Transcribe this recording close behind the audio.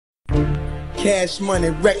Cash Money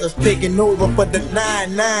Records taking over for the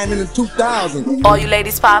 99 in the 2000s. All you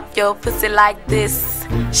ladies pop your pussy like this.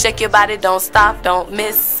 Shake your body, don't stop, don't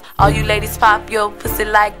miss. All you ladies pop your pussy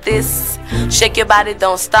like this. Shake your body,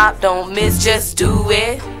 don't stop, don't miss. Just do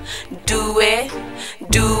it, do it,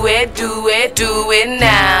 do it, do it, do it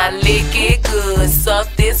now. Lick it good, suck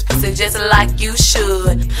this pussy just like you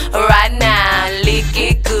should. Right now, lick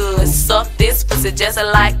it good, suck this pussy just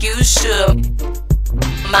like you should.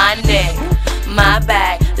 My neck, my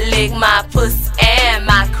back, lick my pussy and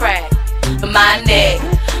my crack. My neck,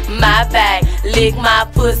 my back, lick my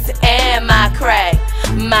pussy and my crack.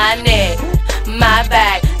 My neck, my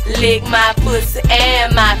back, lick my pussy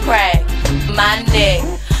and my crack. My neck,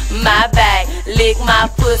 my back, lick my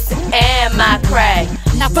pussy and my crack.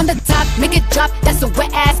 Now from the top, make it drop, that's some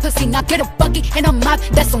wet ass pussy. Now get a bucket and a mop,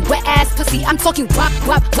 that's some wet ass pussy. I'm talking wop,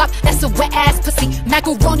 wop, wop, that's some wet ass pussy.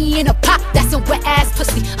 Macaroni in a pot, that's some wet ass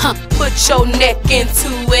pussy, huh? Put your neck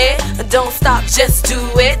into it, don't stop, just do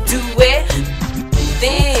it, do it.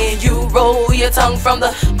 Then you roll your tongue from the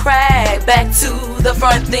crack back to the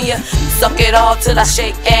front. Then you suck it all till I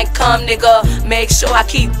shake and come, nigga. Make sure I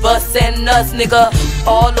keep bustin' nuts, nigga,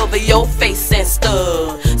 all over your face and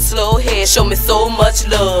stuff. Slow head, show me so much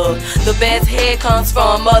love. The best head comes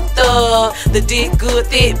from a thug. The dick good,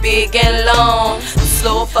 thick, big and long.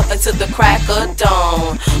 Slow fucking to the crack of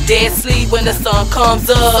dawn. Dead sleep when the sun comes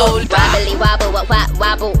up. So wobbly wobble,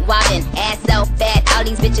 wobble, wobbin'. Ass so fat, all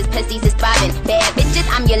these bitches pussies is bobbin'. Bad bitches,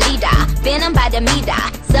 I'm your leader. Venom by the meter.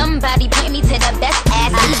 Somebody point me to the best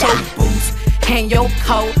ass leader. Your boots and your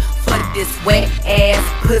coat for this wet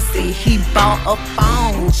ass pussy. He bought a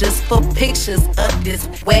phone just for pictures of this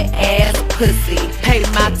wet ass pussy. Pay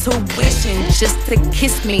my tuition just to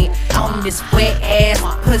kiss me on this wet ass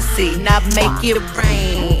pussy. Now make it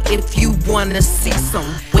rain if you wanna see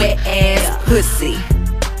some wet ass pussy.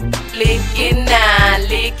 Lick it now,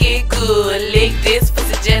 lick it good. Lick this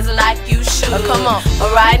pussy just like you should. Come on,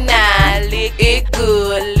 right now, lick it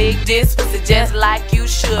good. Lick this pussy just like you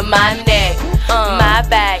should. My neck, my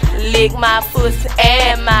back, lick my pussy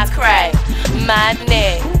and my crack. My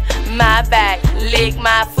neck, my back, lick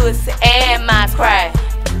my pussy and my crack.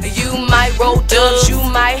 You might roll dubs, you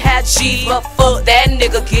might have G, but fuck that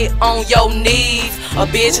nigga, get on your knees. A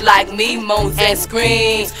bitch like me moans and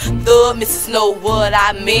screams. The missus know what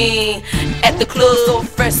I mean. At the club, so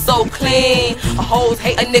fresh, so clean. Hoes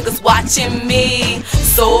hate a niggas watching me.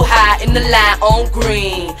 So high in the line on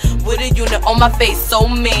green, with a unit on my face, so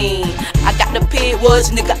mean. I got the pig, what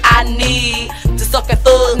nigga I need to suck and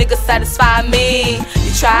thug, nigga satisfy me.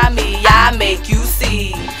 You try me, I make you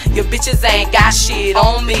see. Your bitches ain't got shit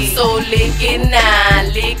on me. So lick it now,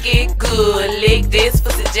 lick it good. Lick this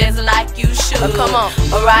pussy just like you should. Come on,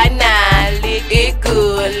 right now, lick it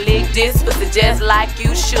good. Lick this pussy just like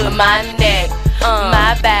you should. My neck,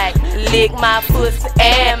 my back, lick my pussy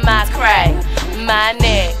and my crack. My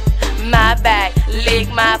neck, my back, lick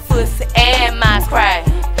my pussy and my crack.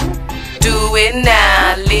 Do it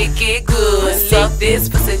now, lick it good. Suck this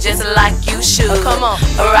pussy just like you should. Come on,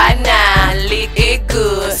 right now, lick it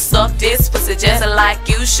good. Suck this pussy just like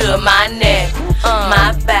you should. My neck,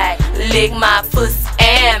 my back, lick my pussy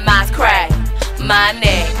and my crack. My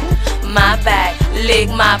neck, my back, lick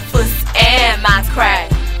my pussy and my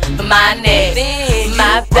crack. My neck,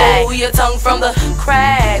 my back, roll your tongue from the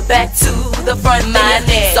crack back to the front. My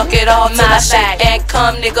neck, suck it all till I shake and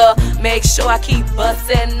come, nigga. Make sure I keep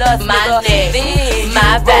bustin' nuts, my neck,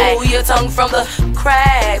 my back, roll your tongue from the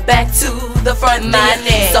crack back to the front. My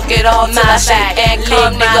neck, suck it all till I shake and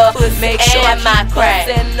come, nigga. Make sure I keep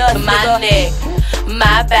bustin' nuts, my neck,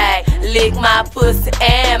 my back, lick my pussy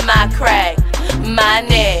and my crack. My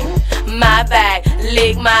neck, my back,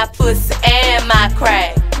 lick my pussy and my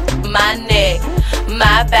crack. My neck,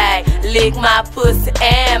 my back, lick my pussy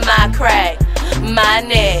and my crack. My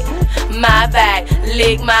neck, my back,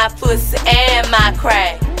 lick my pussy and my crack.